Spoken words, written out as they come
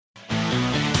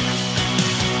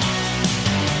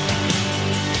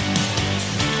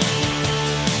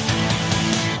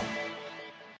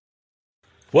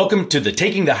Welcome to the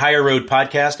Taking the Higher Road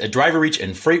podcast, a Driver Reach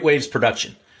and FreightWaves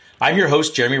production. I'm your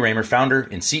host, Jeremy Raymer, founder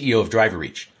and CEO of Driver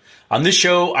Reach. On this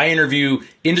show, I interview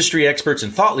industry experts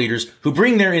and thought leaders who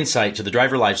bring their insight to the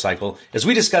driver lifecycle as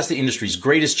we discuss the industry's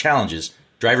greatest challenges,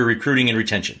 driver recruiting and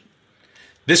retention.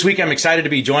 This week, I'm excited to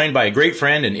be joined by a great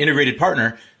friend and integrated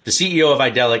partner, the CEO of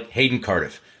Idelic, Hayden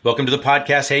Cardiff. Welcome to the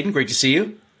podcast, Hayden. Great to see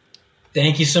you.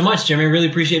 Thank you so much, Jeremy. Really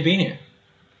appreciate being here.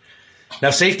 Now,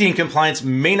 safety and compliance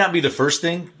may not be the first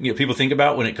thing people think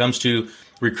about when it comes to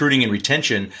recruiting and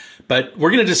retention, but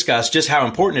we're going to discuss just how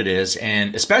important it is,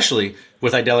 and especially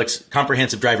with Idelic's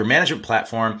comprehensive driver management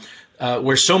platform,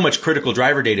 where so much critical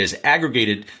driver data is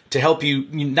aggregated to help you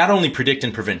not only predict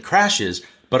and prevent crashes,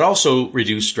 but also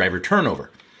reduce driver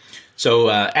turnover. So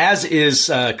as is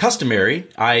customary,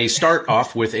 I start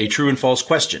off with a true and false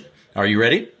question. Are you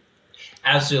ready?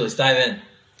 Absolutely. Let's dive in.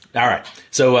 All right.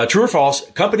 So true or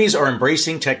false, companies are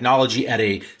embracing technology at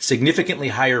a significantly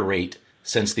higher rate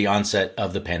since the onset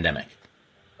of the pandemic.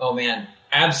 Oh, man.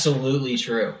 Absolutely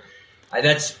true.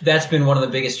 That's been one of the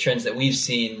biggest trends that we've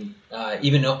seen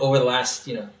even over the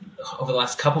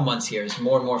last couple months here, as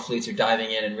more and more fleets are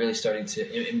diving in and really starting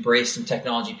to embrace some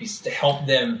technology pieces to help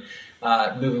them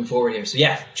moving forward here. So,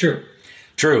 yeah, true.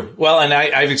 True. Well, and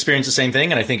I've experienced the same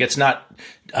thing, and I think it's not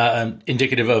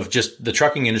indicative of just the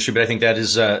trucking industry, but I think that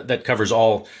is that covers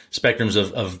all spectrums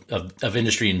of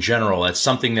industry in general. That's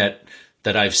something that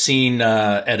I've seen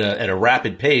at a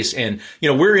rapid pace, and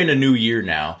we're in a new year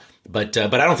now, but I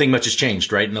don't think much has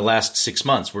changed. Right, in the last 6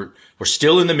 months, we're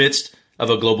still in the midst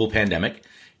of a global pandemic,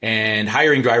 and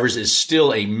hiring drivers is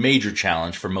still a major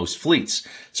challenge for most fleets.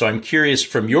 So I'm curious,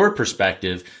 from your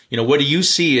perspective, what do you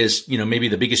see as, maybe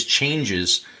the biggest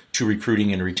changes to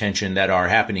recruiting and retention that are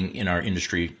happening in our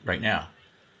industry right now?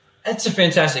 That's a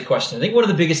fantastic question. I think one of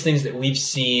the biggest things that we've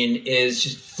seen is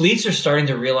just fleets are starting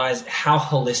to realize how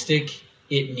holistic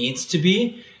it needs to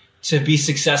be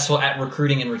successful at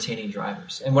recruiting and retaining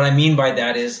drivers. And what I mean by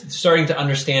that is starting to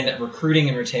understand that recruiting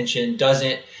and retention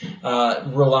doesn't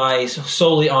rely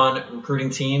solely on recruiting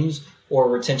teams or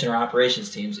retention or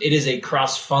operations teams. It is a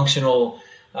cross-functional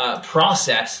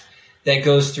process that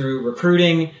goes through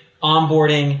recruiting,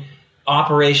 onboarding,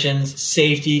 operations,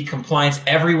 safety, compliance.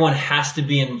 Everyone has to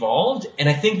be involved. And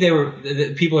I think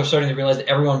people are starting to realize that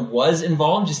everyone was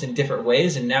involved, just in different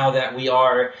ways. And now that we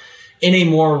are in a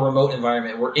more remote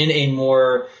environment, we're in a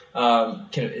more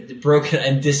kind of broken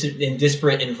and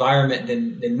disparate environment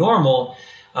than normal,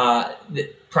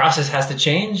 the process has to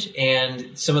change.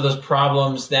 And some of those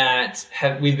problems that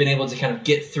we've been able to kind of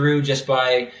get through just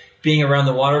by being around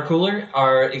the water cooler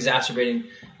are exacerbating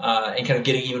and kind of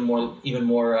getting even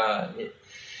more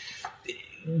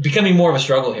becoming more of a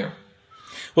struggle here.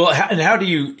 Well, and how do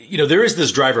you there is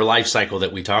this driver life cycle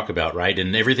that we talk about, right?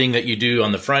 And everything that you do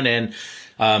on the front end,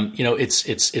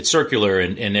 it's circular,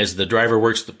 and as the driver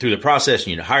works through the process,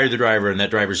 you hire the driver and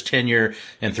that driver's tenure,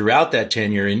 and throughout that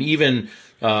tenure, and even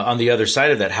on the other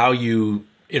side of that, how you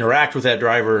interact with that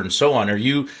driver and so on. Are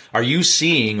you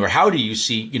seeing, or how do you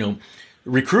see,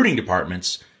 recruiting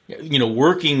departments,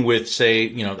 working with,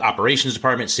 say, operations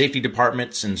departments, safety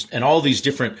departments, and all these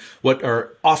different, what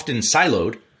are often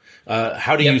siloed?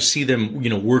 How do you see them,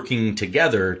 working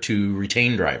together to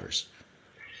retain drivers?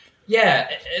 Yeah,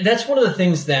 that's one of the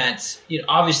things that,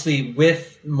 obviously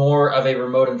with more of a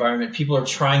remote environment, people are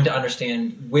trying to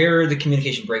understand where the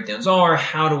communication breakdowns are.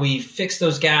 How do we fix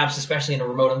those gaps, especially in a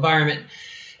remote environment?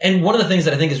 And one of the things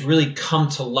that I think has really come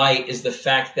to light is the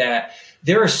fact that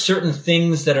there are certain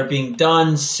things that are being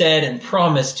done, said, and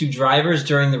promised to drivers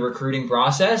during the recruiting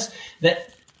process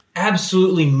that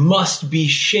absolutely must be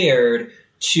shared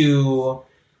to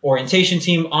orientation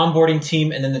team, onboarding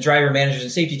team, and then the driver managers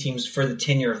and safety teams for the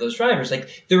tenure of those drivers.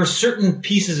 Like, there are certain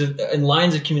pieces and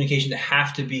lines of communication that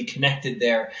have to be connected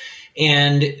there.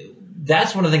 And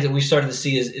that's one of the things that we started to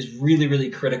see is really,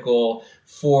 really critical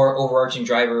for overarching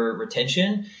driver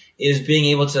retention, is being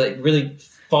able to really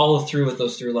follow through with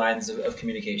those through lines of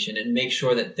communication and make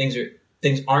sure that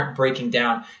things aren't breaking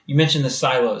down. You mentioned the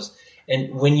silos.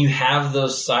 And when you have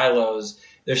those silos,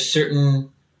 there's certain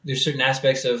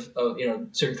aspects of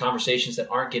certain conversations that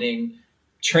aren't getting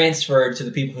transferred to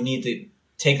the people who need to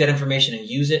take that information and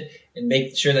use it, and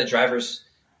make sure that drivers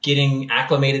getting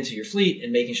acclimated to your fleet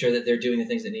and making sure that they're doing the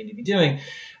things they need to be doing,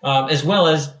 as well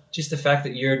as just the fact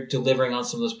that you're delivering on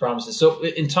some of those promises. So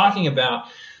in talking about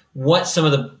what some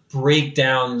of the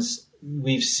breakdowns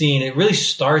we've seen, it really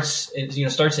starts and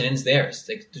ends there. It's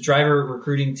like the driver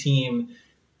recruiting team,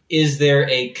 is there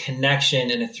a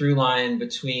connection and a through line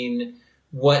between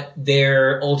what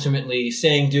they're ultimately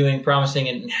saying, doing, promising,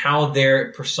 and how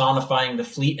they're personifying the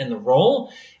fleet and the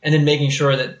role, and then making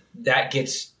sure that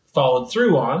gets followed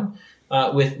through on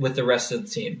with the rest of the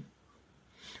team.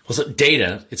 Well, so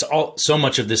data, so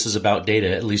much of this is about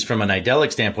data, at least from an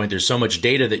Idelic standpoint. There's so much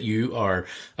data that you are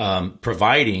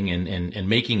providing and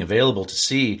making available to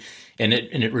see. And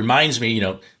it reminds me,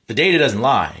 the data doesn't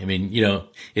lie. I mean,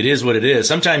 it is what it is.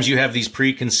 Sometimes you have these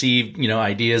preconceived,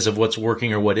 ideas of what's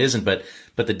working or what isn't, but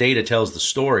the data tells the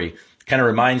story. Kind of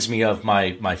reminds me of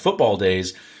my football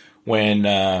days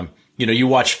when, you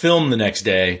watch film the next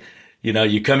day.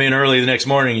 You come in early the next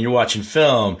morning and you're watching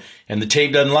film and the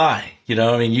tape doesn't lie.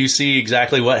 You see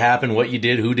exactly what happened, what you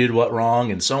did, who did what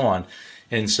wrong, and so on.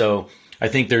 And so I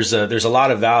think there's a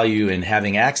lot of value in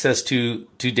having access to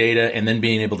data and then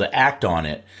being able to act on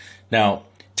it. Now,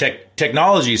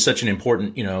 technology is such an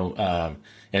important,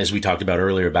 as we talked about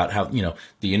earlier about how,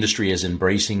 the industry is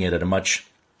embracing it at a much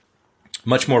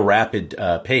more rapid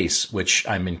pace, which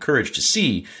I'm encouraged to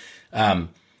see.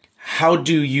 How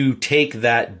do you take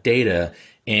that data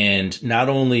and not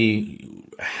only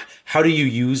how do you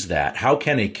use that? How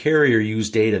can a carrier use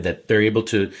data that they're able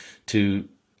to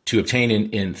obtain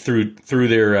in through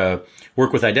their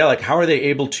work with Idelic? How are they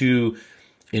able to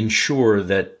ensure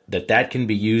that can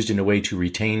be used in a way to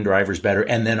retain drivers better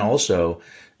and then also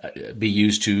be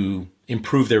used to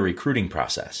improve their recruiting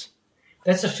process?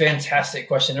 That's a fantastic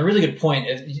question. A really good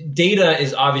point. Data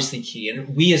is obviously key.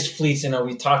 And we as fleets,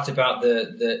 we talked about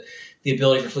the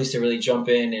ability for fleets to really jump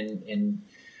in and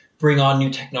bring on new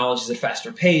technologies at a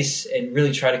faster pace and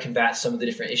really try to combat some of the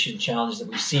different issues and challenges that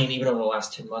we've seen even over the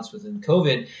last 10 months within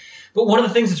COVID. But one of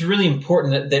the things that's really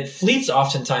important that fleets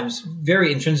oftentimes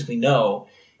very intrinsically know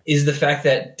is the fact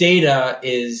that data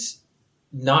is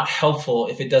not helpful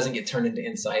if it doesn't get turned into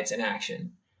insights and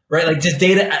action. Right? Like just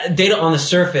data on the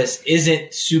surface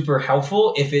isn't super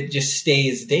helpful if it just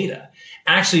stays data.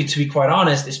 Actually, to be quite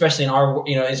honest, especially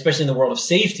especially in the world of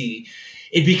safety,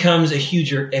 it becomes a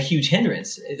huge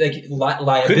hindrance. Like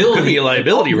liability could be a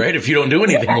liability, right? If you don't do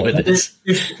anything with it.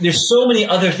 There's so many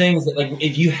other things that, like,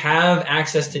 if you have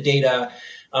access to data,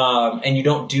 and you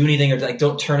don't do anything or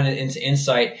don't turn it into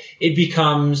insight, it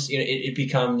becomes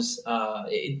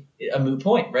a moot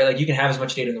point, right? Like you can have as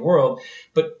much data in the world,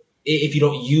 but if you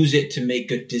don't use it to make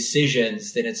good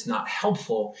decisions, then it's not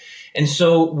helpful. And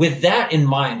so with that in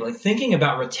mind, like thinking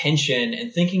about retention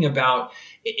and thinking about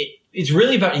it's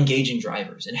really about engaging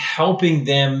drivers and helping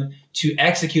them to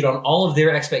execute on all of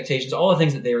their expectations, all the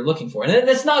things that they are looking for. And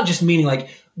that's not just meaning like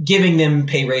giving them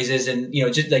pay raises and,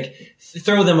 just like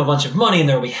throw them a bunch of money and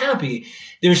they'll be happy.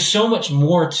 There's so much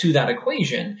more to that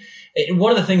equation. And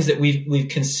one of the things that we've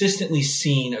consistently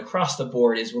seen across the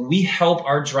board is when we help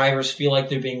our drivers feel like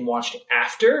they're being watched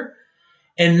after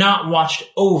and not watched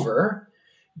over,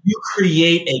 you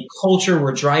create a culture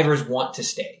where drivers want to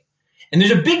stay. And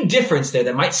there's a big difference there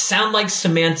that might sound like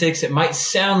semantics. It might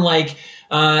sound like,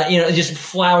 just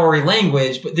flowery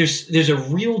language, but there's a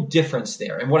real difference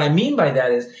there. And what I mean by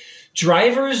that is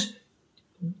drivers,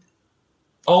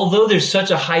 although there's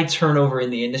such a high turnover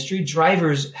in the industry,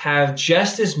 drivers have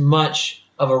just as much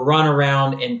of a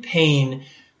runaround and pain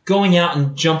going out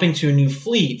and jumping to a new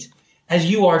fleet as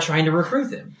you are trying to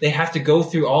recruit them. They have to go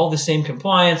through all the same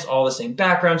compliance, all the same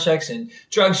background checks and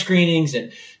drug screenings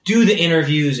and do the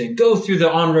interviews and go through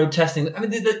the on-road testing. I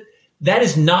mean, that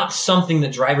is not something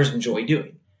that drivers enjoy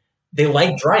doing. They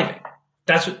like driving.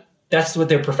 That's what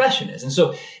their profession is. And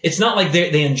so it's not like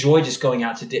they enjoy just going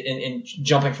out and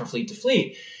jumping from fleet to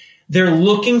fleet. They're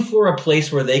looking for a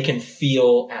place where they can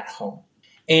feel at home.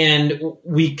 And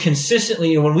we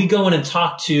consistently, when we go in and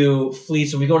talk to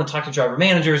fleets and we go in and talk to driver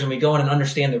managers and we go in and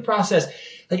understand their process,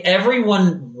 like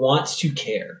everyone wants to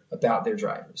care about their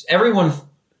drivers. Everyone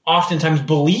oftentimes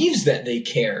believes that they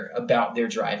care about their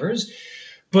drivers,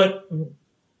 but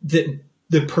the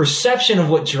perception of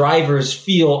what drivers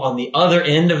feel on the other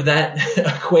end of that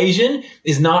equation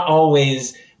is not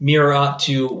always mirror up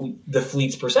to the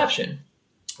fleet's perception.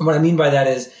 And what I mean by that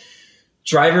is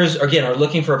drivers, again, are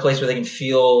looking for a place where they can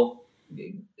feel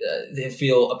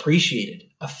appreciated,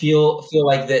 feel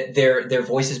like that their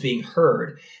voice is being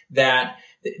heard, that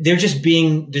they're just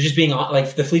being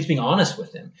like the fleet's being honest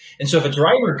with them. And so if a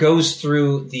driver goes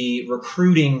through the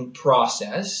recruiting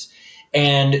process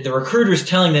and the recruiter is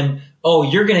telling them, oh,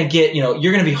 you're going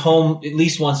to be home at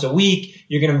least once a week.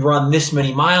 You're going to run this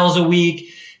many miles a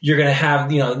week. You're going to have,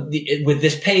 with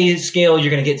this pay scale,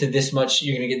 you're going to get to this much,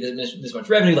 you're going to get this much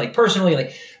revenue, like personally,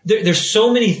 like there's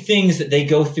so many things that they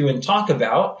go through and talk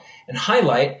about and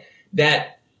highlight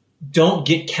that don't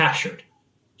get captured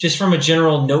just from a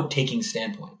general note-taking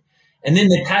standpoint. And then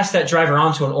they pass that driver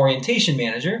on to an orientation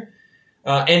manager.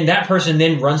 And that person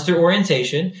then runs through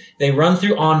orientation. They run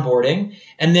through onboarding.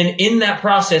 And then in that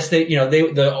process,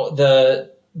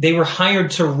 the they were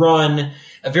hired to run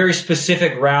a very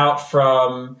specific route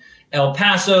from El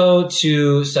Paso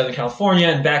to Southern California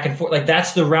and back and forth. Like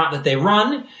that's the route that they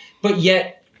run, but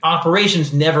yet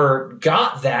operations never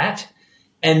got that.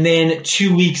 And then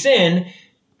 2 weeks in,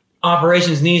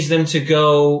 operations needs them to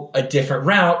go a different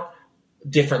route,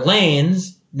 different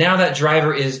lanes. Now that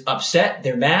driver is upset.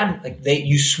 They're mad. Like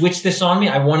you switched this on me.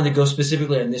 I wanted to go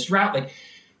specifically on this route. Like,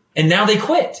 and now they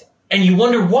quit. And you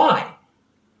wonder why.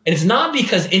 And it's not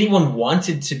because anyone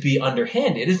wanted to be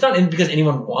underhanded. It's not because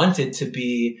anyone wanted to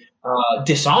be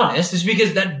dishonest. It's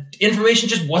because that information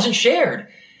just wasn't shared.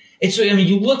 And so, I mean,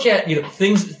 you look at,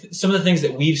 things, some of the things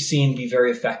that we've seen be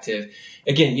very effective.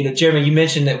 Again, Jeremy, you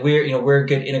mentioned that we're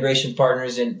good integration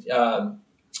partners, and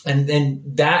then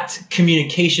that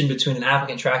communication between an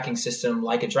applicant tracking system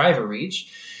like a Driver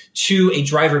Reach to a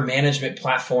driver management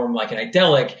platform like an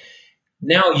Idelic.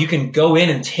 Now you can go in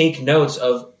and take notes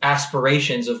of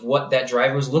aspirations of what that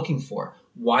driver was looking for,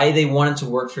 why they wanted to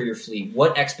work for your fleet,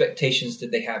 what expectations did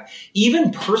they have,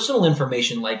 even personal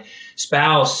information like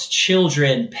spouse,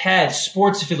 children, pets,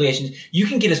 sports affiliations. You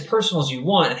can get as personal as you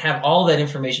want and have all that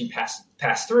information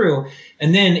pass through.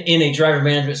 And then in a driver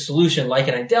management solution like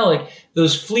an Idelic,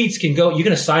 those fleets can go, you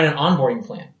can assign an onboarding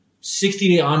plan,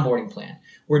 60-day onboarding plan,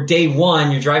 where day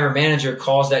one, your driver manager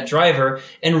calls that driver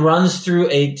and runs through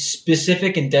a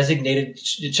specific and designated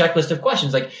checklist of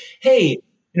questions like, hey,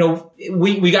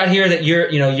 we got here that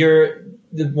you're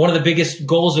one of the biggest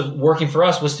goals of working for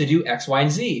us was to do X, Y, and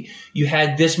Z. You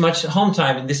had this much home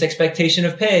time and this expectation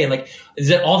of pay. And like, does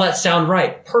all that sound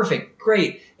right? Perfect.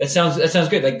 Great. That sounds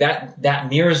good. Like that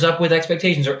mirrors up with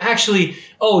expectations. Or actually,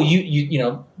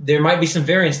 there might be some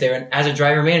variance there. And as a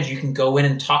driver manager, you can go in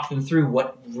and talk them through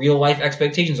what real life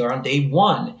expectations are on day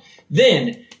one.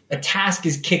 Then a task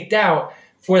is kicked out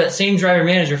for that same driver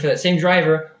manager, for that same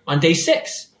driver on day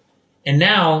 6. And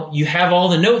now you have all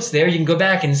the notes there. You can go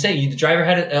back and say, the driver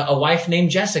had a wife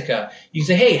named Jessica. You can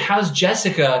say, hey, how's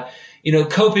Jessica,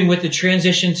 coping with the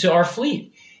transition to our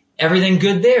fleet? Everything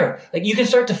good there? Like you can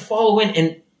start to follow in,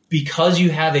 and because you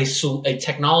have a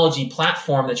technology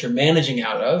platform that you're managing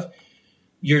out of,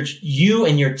 you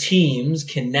and your teams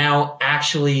can now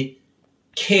actually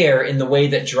care in the way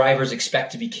that drivers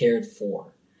expect to be cared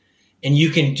for. And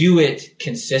you can do it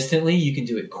consistently. You can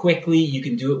do it quickly. You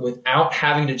can do it without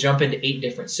having to jump into 8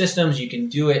 different systems. You can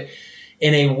do it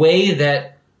in a way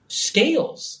that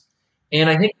scales. And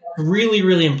I think that's really,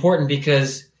 really important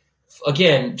because,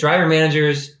 again, driver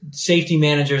managers, safety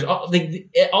managers, all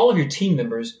of your team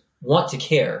members want to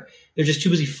care. They're just too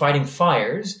busy fighting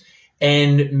fires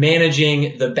and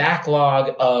managing the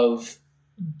backlog of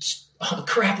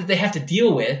crap that they have to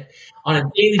deal with on a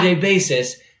day-to-day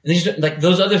basis. And like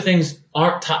those other things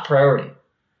aren't top priority.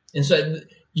 And so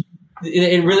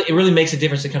it really makes a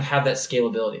difference to kind of have that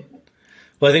scalability.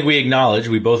 Well, I think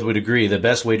we both would agree the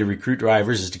best way to recruit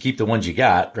drivers is to keep the ones you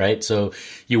got, right? So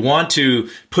you want to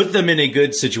put them in a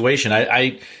good situation.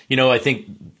 I think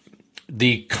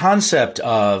the concept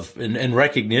of and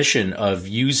recognition of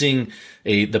using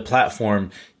the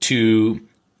platform to,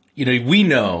 we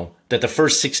know that the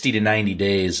first 60 to 90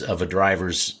 days of a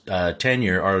driver's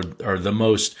tenure are the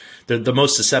most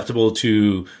susceptible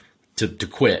to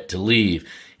quit, to leave.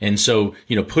 And so,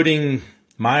 putting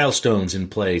milestones in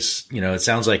place, it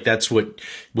sounds like that's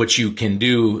what you can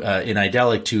do in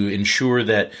Idelic to ensure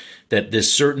that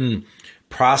this certain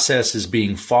process is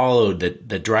being followed,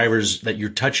 that drivers, that you're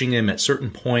touching them at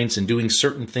certain points and doing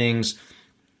certain things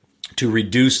to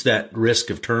reduce that risk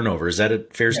of turnover. Is that a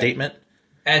fair statement?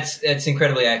 That's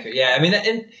incredibly accurate. Yeah. I mean,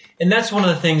 and that's one of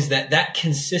the things that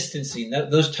consistency,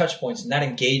 those touch points and that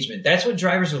engagement, that's what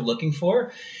drivers are looking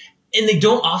for. And they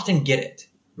don't often get it.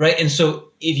 Right. And so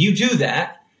if you do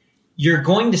that, you're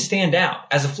going to stand out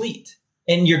as a fleet,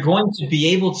 and you're going to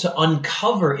be able to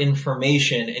uncover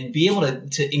information and be able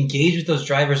to engage with those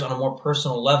drivers on a more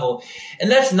personal level. And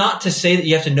that's not to say that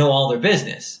you have to know all their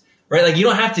business, right? Like you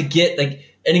don't have to get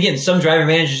and again, some driver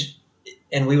managers,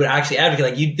 and we would actually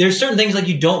advocate, there's certain things like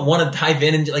you don't want to dive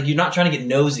in and you're not trying to get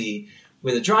nosy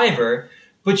with a driver,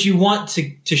 but you want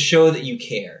to show that you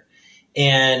care.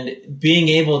 And being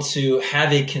able to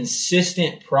have a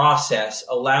consistent process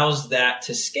allows that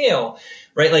to scale,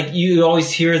 right? Like you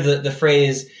always hear the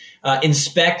phrase,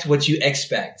 inspect what you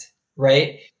expect,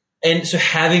 right? And so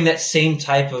having that same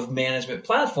type of management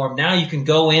platform, now you can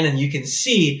go in and you can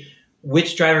see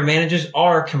which driver managers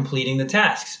are completing the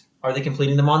tasks. Are they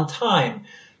completing them on time?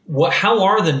 How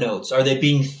are the notes? Are they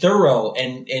being thorough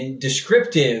and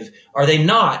descriptive? Are they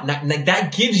not?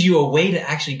 That gives you a way to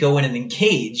actually go in and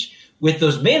engage with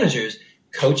those managers,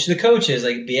 coach the coaches,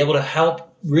 be able to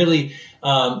help really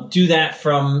do that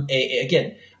from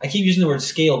I keep using the word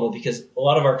scalable because a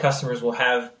lot of our customers will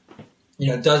have,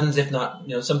 dozens, if not,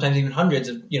 sometimes even hundreds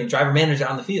of, driver managers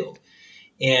out in the field.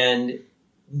 And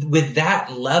with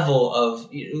that level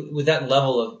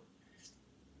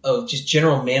of just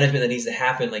general management that needs to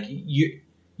happen, like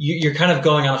you're kind of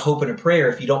going on a hope and a prayer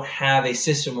if you don't have a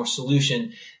system or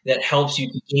solution that helps you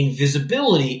to gain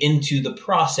visibility into the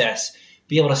process,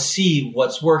 be able to see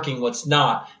what's working, what's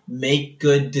not, make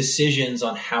good decisions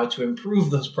on how to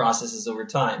improve those processes over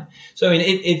time. So, I mean,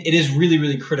 it is really,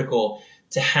 really critical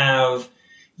to have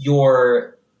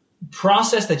your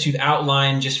process that you've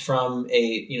outlined just from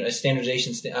a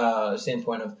standardization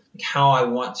standpoint of how I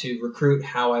want to recruit,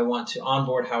 how I want to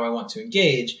onboard, how I want to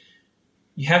engage.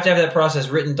 You have to have that process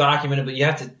written, documented, but you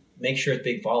have to make sure it's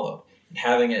being followed. And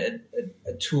having a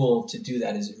tool to do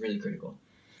that is really critical.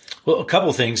 Well, a couple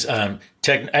of things.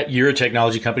 You're a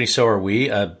technology company, so are we.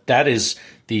 That is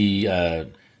the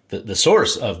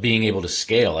source of being able to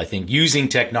scale. I think using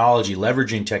technology,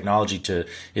 leveraging technology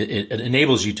it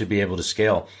enables you to be able to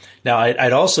scale. Now,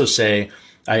 I'd also say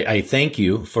I thank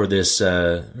you for this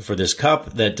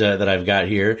cup that I've got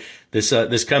here.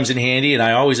 This comes in handy, and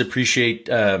I always appreciate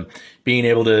being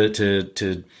able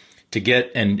to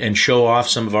get and show off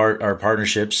some of our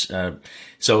partnerships.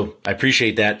 So I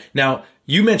appreciate that. Now,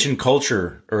 you mentioned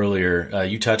culture earlier.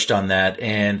 You touched on that,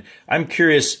 and I'm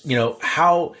curious,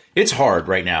 how it's hard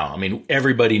right now. I mean,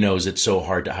 everybody knows it's so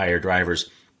hard to hire drivers.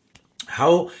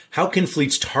 How can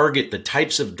fleets target the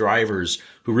types of drivers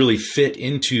who really fit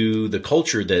into the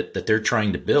culture that they're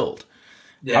trying to build?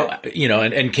 Yeah.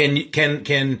 And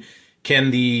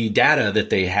can the data that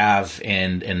they have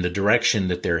and the direction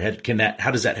that they're headed,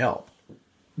 how does that help?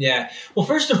 Yeah. Well,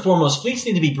 first and foremost, fleets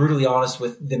need to be brutally honest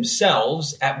with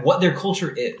themselves at what their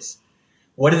culture is,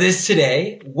 what it is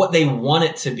today, what they want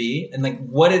it to be, and like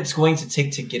what it's going to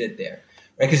take to get it there.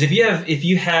 Right? Because if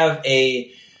you have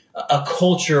a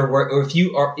culture where, or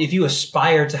if you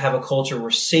aspire to have a culture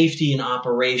where safety and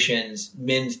operations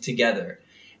mend together,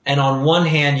 and on one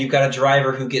hand, you've got a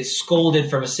driver who gets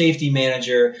scolded from a safety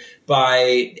manager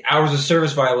by hours of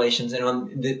service violations,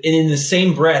 and in the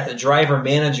same breath, a driver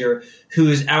manager who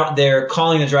is out there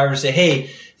calling the driver to say, "Hey,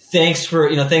 thanks for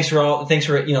all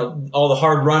the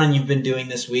hard running you've been doing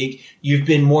this week. You've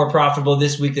been more profitable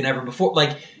this week than ever before."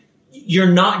 Like, you're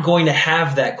not going to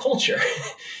have that culture.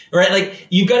 Right? Like,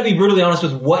 you've got to be brutally honest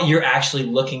with what you're actually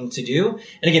looking to do.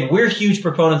 And again, we're huge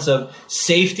proponents of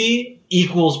safety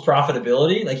equals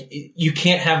profitability. Like, you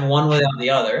can't have one without the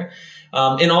other.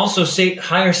 And also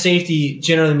higher safety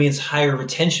generally means higher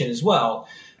retention as well.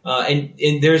 And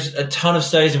there's a ton of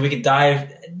studies, and we could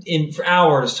dive in for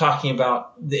hours talking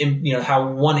about how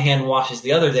one hand washes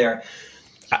the other there.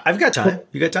 I've got time.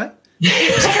 You got time?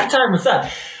 I got time with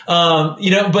that. I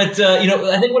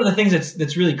think one of the things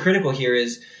that's really critical here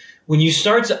is when you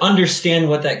start to understand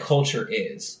what that culture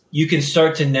is, you can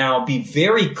start to now be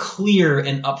very clear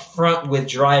and upfront with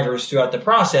drivers throughout the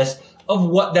process of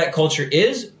what that culture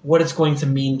is, what it's going to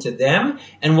mean to them,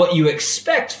 and what you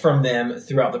expect from them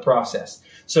throughout the process.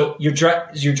 So your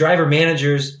driver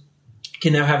managers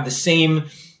can now have the same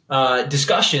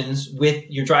discussions with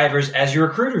your drivers as your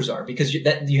recruiters are, because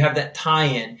you have that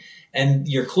tie-in, and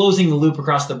you're closing the loop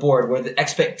across the board where the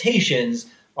expectations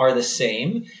are the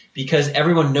same because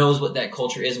everyone knows what that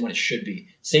culture is and what it should be.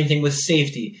 Same thing with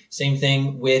safety. Same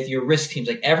thing with your risk teams.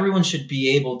 Like, everyone should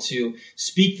be able to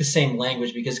speak the same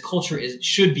language because culture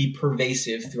should be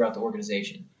pervasive throughout the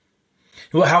organization.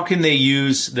 Well, how can they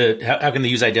use Idelic? How can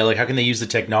they use the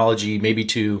technology maybe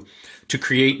to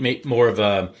create more of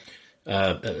a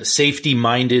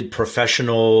safety-minded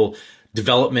professional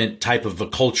development type of a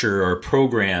culture or a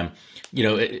program?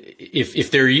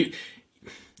 If they're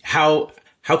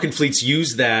how can fleets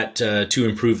use that to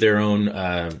improve their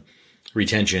own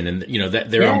retention and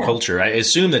their own culture? I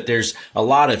assume that there's a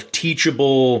lot of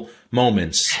teachable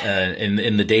moments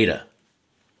in the data.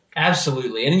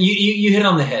 Absolutely, and you hit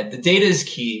on the head. The data is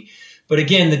key, but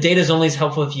again, the data is only as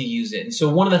helpful if you use it. And so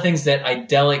one of the things that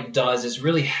Idelic does is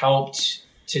really helped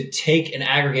to take and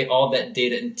aggregate all that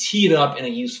data and tee it up in a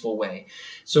useful way.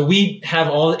 So we have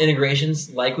all the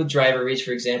integrations, like with Driver Reach,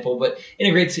 for example, but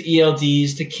integrate to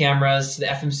ELDs, to cameras, to the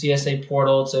FMCSA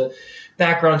portal, to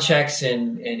background checks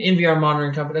and NVR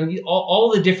monitoring company. I mean,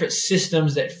 all the different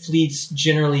systems that fleets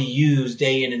generally use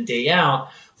day in and day out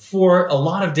for a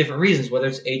lot of different reasons, whether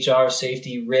it's HR,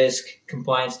 safety, risk,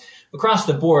 compliance. Across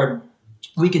the board,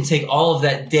 we can take all of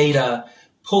that data,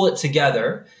 pull it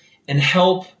together, and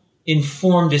help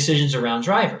inform decisions around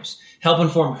drivers. Help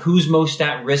inform who's most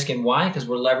at risk and why, because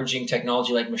we're leveraging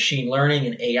technology like machine learning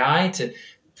and AI to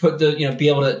be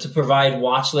able to provide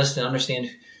watch lists and understand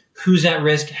who's at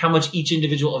risk, how much each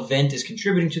individual event is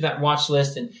contributing to that watch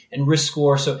list and risk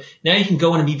score. So now you can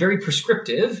go in and be very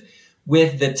prescriptive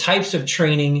with the types of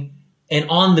training and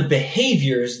on the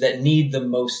behaviors that need the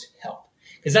most help.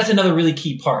 Because that's another really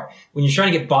key part. When you're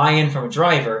trying to get buy-in from a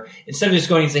driver, instead of just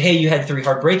going and say, hey, you had 3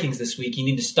 hard brakings this week, you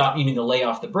need to stop, you need to lay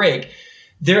off the brake.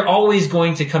 They're always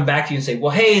going to come back to you and say,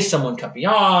 well, hey, someone cut me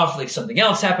off, like something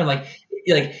else happened, like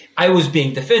I was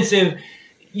being defensive.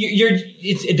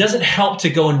 It doesn't help to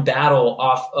go and battle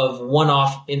off of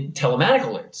one-off in telematic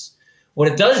alerts. What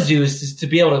it does do is to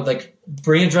be able to like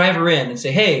bring a driver in and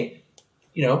say, hey,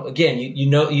 again,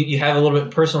 you have a little bit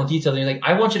of personal detail. And you're like,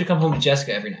 I want you to come home to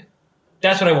Jessica every night.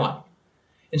 That's what I want.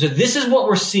 And so this is what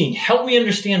we're seeing. Help me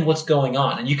understand what's going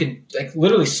on. And you can like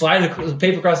literally slide the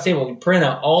paper across the table and print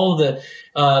out all the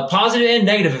positive and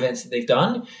negative events that they've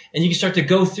done. And you can start to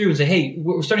go through and say, hey,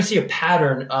 we're starting to see a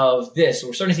pattern of this.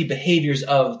 We're starting to see behaviors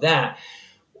of that.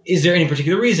 Is there any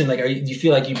particular reason? Like, do you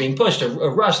feel like you're being pushed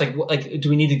or rushed? Like, do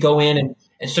we need to go in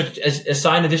and start to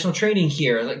assign additional training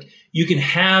here? Like, you can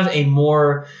have a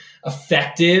more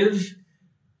effective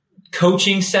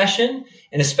coaching session.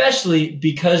 And especially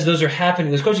because those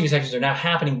coaching sessions are now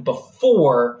happening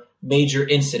before major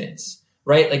incidents,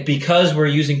 right? Like because we're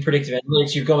using predictive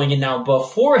analytics, you're going in now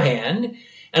beforehand,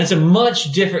 and it's a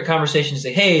much different conversation to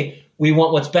say, hey, we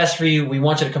want what's best for you. We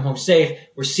want you to come home safe.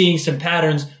 We're seeing some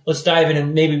patterns. Let's dive in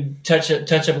and maybe touch up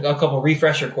a couple of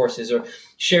refresher courses or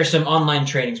share some online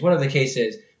trainings, whatever the case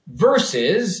is,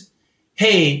 versus,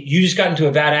 hey, you just got into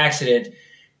a bad accident.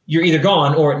 You're either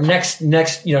gone or next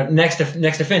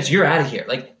offense, you're out of here.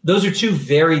 Like those are two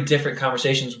very different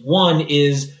conversations. One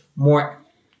is more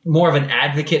of an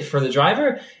advocate for the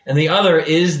driver, and the other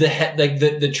is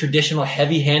the traditional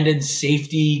heavy-handed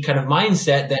safety kind of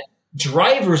mindset that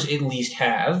drivers at least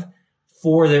have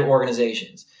for their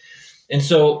organizations. And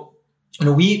so,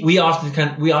 we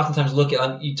oftentimes look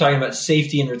at you talking about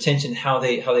safety and retention, how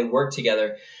they work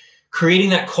together. Creating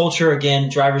that culture, again,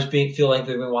 drivers feel like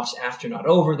they've been watched after, not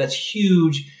over. That's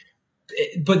huge.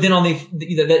 But then on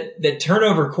that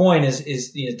turnover coin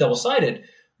is double-sided.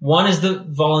 One is the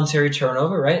voluntary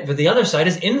turnover, right? But the other side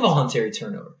is involuntary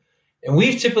turnover. And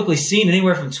we've typically seen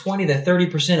anywhere from 20 to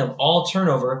 30% of all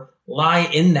turnover lie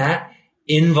in that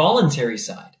involuntary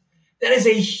side. That is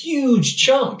a huge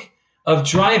chunk of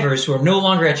drivers who are no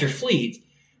longer at your fleet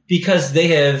because they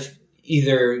have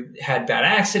either had bad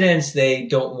accidents, they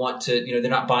don't want to, they're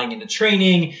not buying into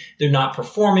training, they're not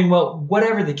performing well,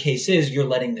 whatever the case is, you're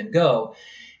letting them go.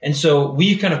 And so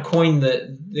we've kind of coined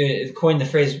the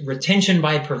phrase retention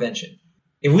by prevention.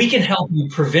 If we can help you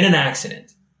prevent an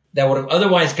accident that would have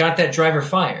otherwise got that driver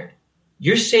fired,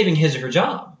 you're saving his or her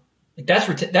job. Like that's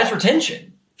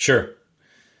retention. Sure.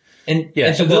 And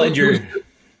so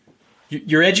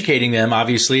you're educating them,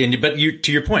 obviously, but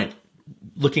to your point,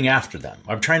 looking after them.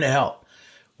 I'm trying to help.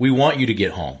 We want you to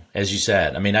get home, as you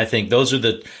said. I mean, I think those are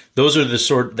the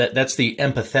sort that's the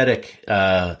empathetic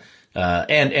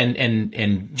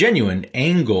and genuine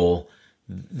angle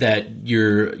that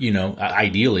you're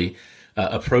ideally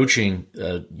approaching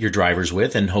your drivers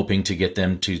with, and hoping to get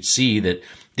them to see that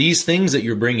these things that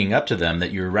you're bringing up to them,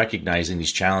 that you're recognizing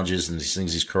these challenges and these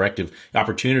things, these corrective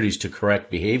opportunities to correct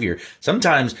behavior.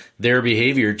 Sometimes their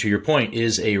behavior, to your point,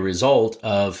 is a result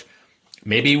of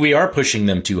maybe we are pushing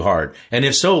them too hard. And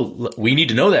if so, we need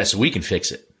to know that so we can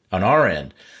fix it on our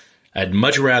end. I'd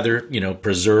much rather,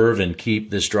 preserve and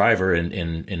keep this driver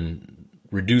and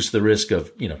reduce the risk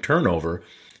of, turnover,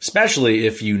 especially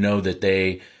if you know that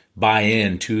they buy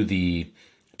into the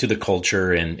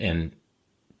culture and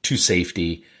to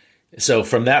safety. So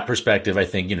from that perspective, I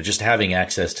think, just having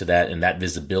access to that and that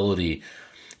visibility.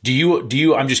 Do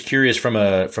you, I'm just curious from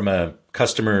a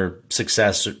customer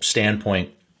success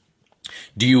standpoint,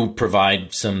 do you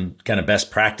provide some kind of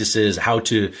best practices, how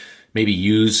to maybe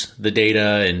use the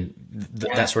data and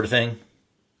that sort of thing?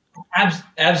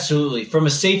 Absolutely. From a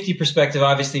safety perspective,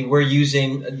 obviously, we're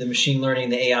using the machine learning,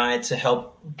 the AI, to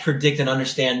help predict and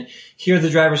understand, here are the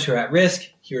drivers who are at risk,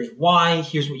 here's why,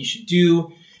 here's what you should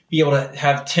do, be able to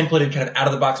have templated kind of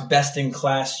out-of-the-box,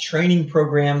 best-in-class training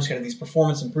programs, kind of these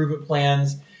performance improvement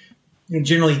plans,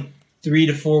 generally 3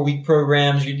 to 4 week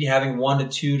programs. You'd be having 1 to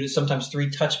 2 to sometimes 3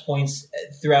 touch points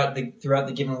throughout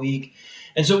the given week.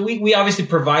 And so we obviously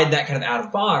provide that kind of out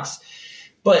of box.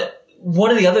 But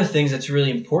one of the other things that's really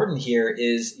important here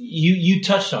is you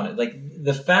touched on it, like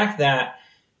the fact that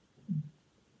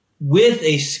with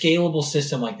a scalable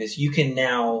system like this, you can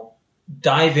now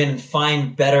dive in and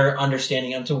find better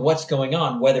understanding into what's going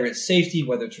on, whether it's safety,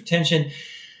 whether it's retention.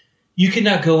 You can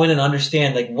now go in and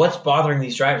understand like what's bothering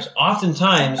these drivers.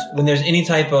 Oftentimes, when there's any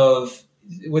type of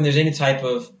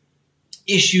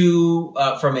issue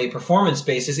from a performance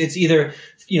basis. It's either,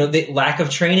 the lack of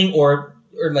training or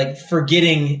like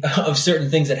forgetting of certain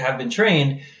things that have been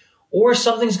trained, or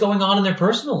something's going on in their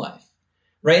personal life.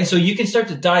 Right. And so you can start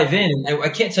to dive in. And I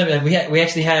can't tell you, we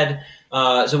actually had,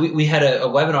 we had a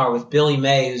webinar with Billy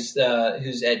May,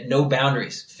 who's at No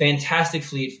Boundaries. Fantastic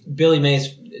fleet. Billy May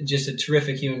is just a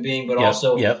terrific human being, but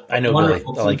also I know Billy.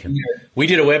 I like him. We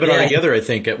did a webinar together, I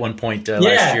think, at one point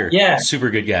last year. Yeah. Super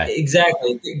good guy.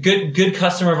 Exactly. Good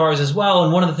customer of ours as well.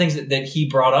 And one of the things that he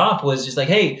brought up was just like,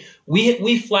 hey,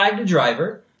 we flagged a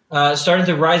driver, started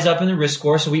to rise up in the risk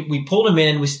score. So we pulled him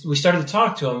in. We started to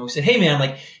talk to him. We said, hey, man,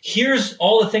 like, here's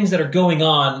all the things that are going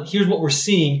on. Here's what we're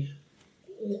seeing.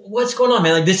 What's going on,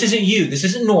 man? Like, this isn't you. This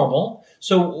isn't normal.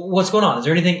 So what's going on? Is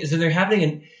there anything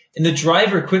happening? And the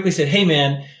driver quickly said, hey,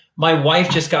 man, my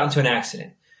wife just got into an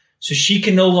accident. So she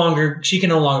can no longer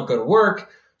go to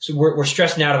work. So we're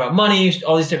stressing out about money,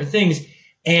 all these different things.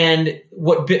 And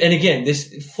again,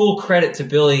 this full credit to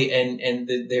Billy and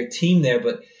their team there,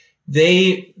 but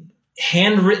they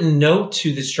handwritten note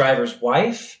to this driver's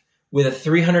wife with a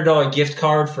 $300 gift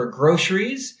card for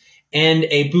groceries and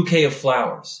a bouquet of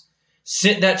flowers.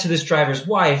 Sent that to this driver's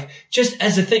wife just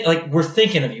as a thing, like, we're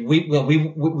thinking of you.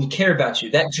 We care about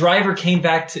you. That driver came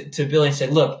back to Billy and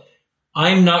said, look,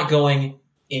 I'm not going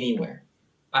anywhere.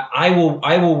 I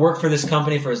will work for this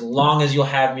company for as long as you'll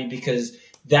have me, because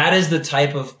that is the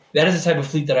type of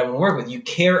fleet that I want to work with. You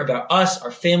care about us,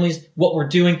 our families, what we're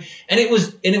doing. And it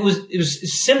was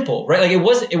simple, right? Like,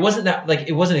 it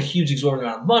wasn't a huge exorbitant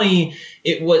amount of money.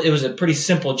 It was a pretty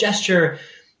simple gesture.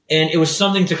 And it was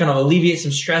something to kind of alleviate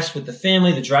some stress with the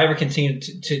family. The driver continued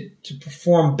to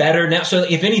perform better now. So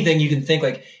if anything, you can think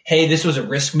like, hey, this was a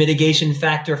risk mitigation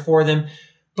factor for them.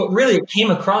 But really, it came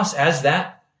across as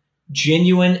that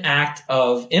genuine act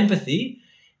of empathy.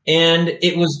 And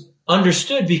it was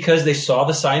understood because they saw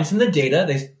the science and the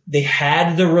data. They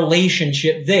had the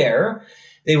relationship there.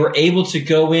 They were able to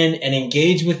go in and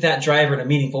engage with that driver in a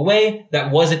meaningful way.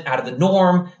 That wasn't out of the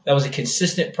norm. That was a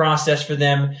consistent process for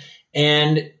them.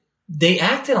 And they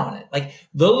acted on it. Like,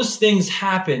 those things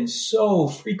happen so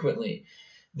frequently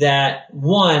that,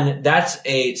 one, that's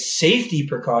a safety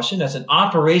precaution. That's an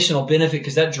operational benefit,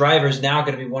 because that driver is now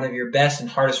going to be one of your best and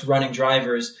hardest running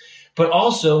drivers. But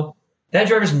also, that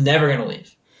driver's never going to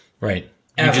leave. Right.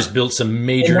 Ever. You just built some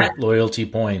major loyalty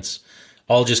points,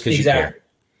 all just because you care.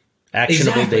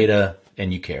 Actionable data,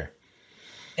 and you care.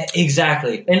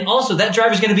 Exactly. And also, that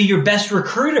driver's going to be your best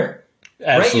recruiter.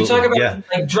 Absolutely. Right? You talk about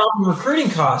like dropping recruiting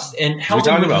costs and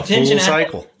helping with retention. Full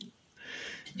cycle.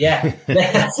 Yeah,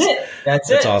 that's it.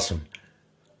 That's awesome.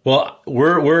 Well,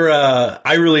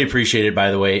 I really appreciate it,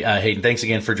 by the way. Hayden, thanks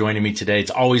again for joining me today.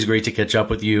 It's always great to catch up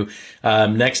with you.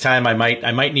 Next time I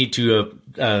might need to,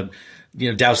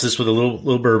 douse this with a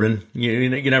little bourbon. You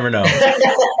never know.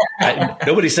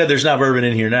 Nobody said there's not bourbon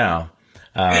in here now.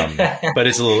 But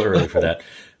it's a little early for that.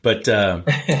 But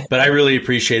I really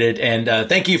appreciate it. And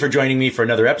thank you for joining me for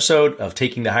another episode of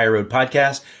Taking the Higher Road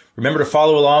podcast. Remember to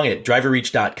follow along at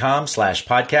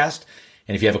driverreach.com/podcast.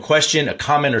 And if you have a question, a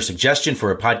comment, or suggestion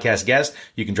for a podcast guest,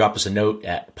 you can drop us a note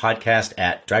at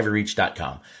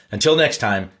podcast@driverreach.com. Until next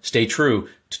time, stay true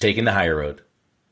to Taking the Higher Road.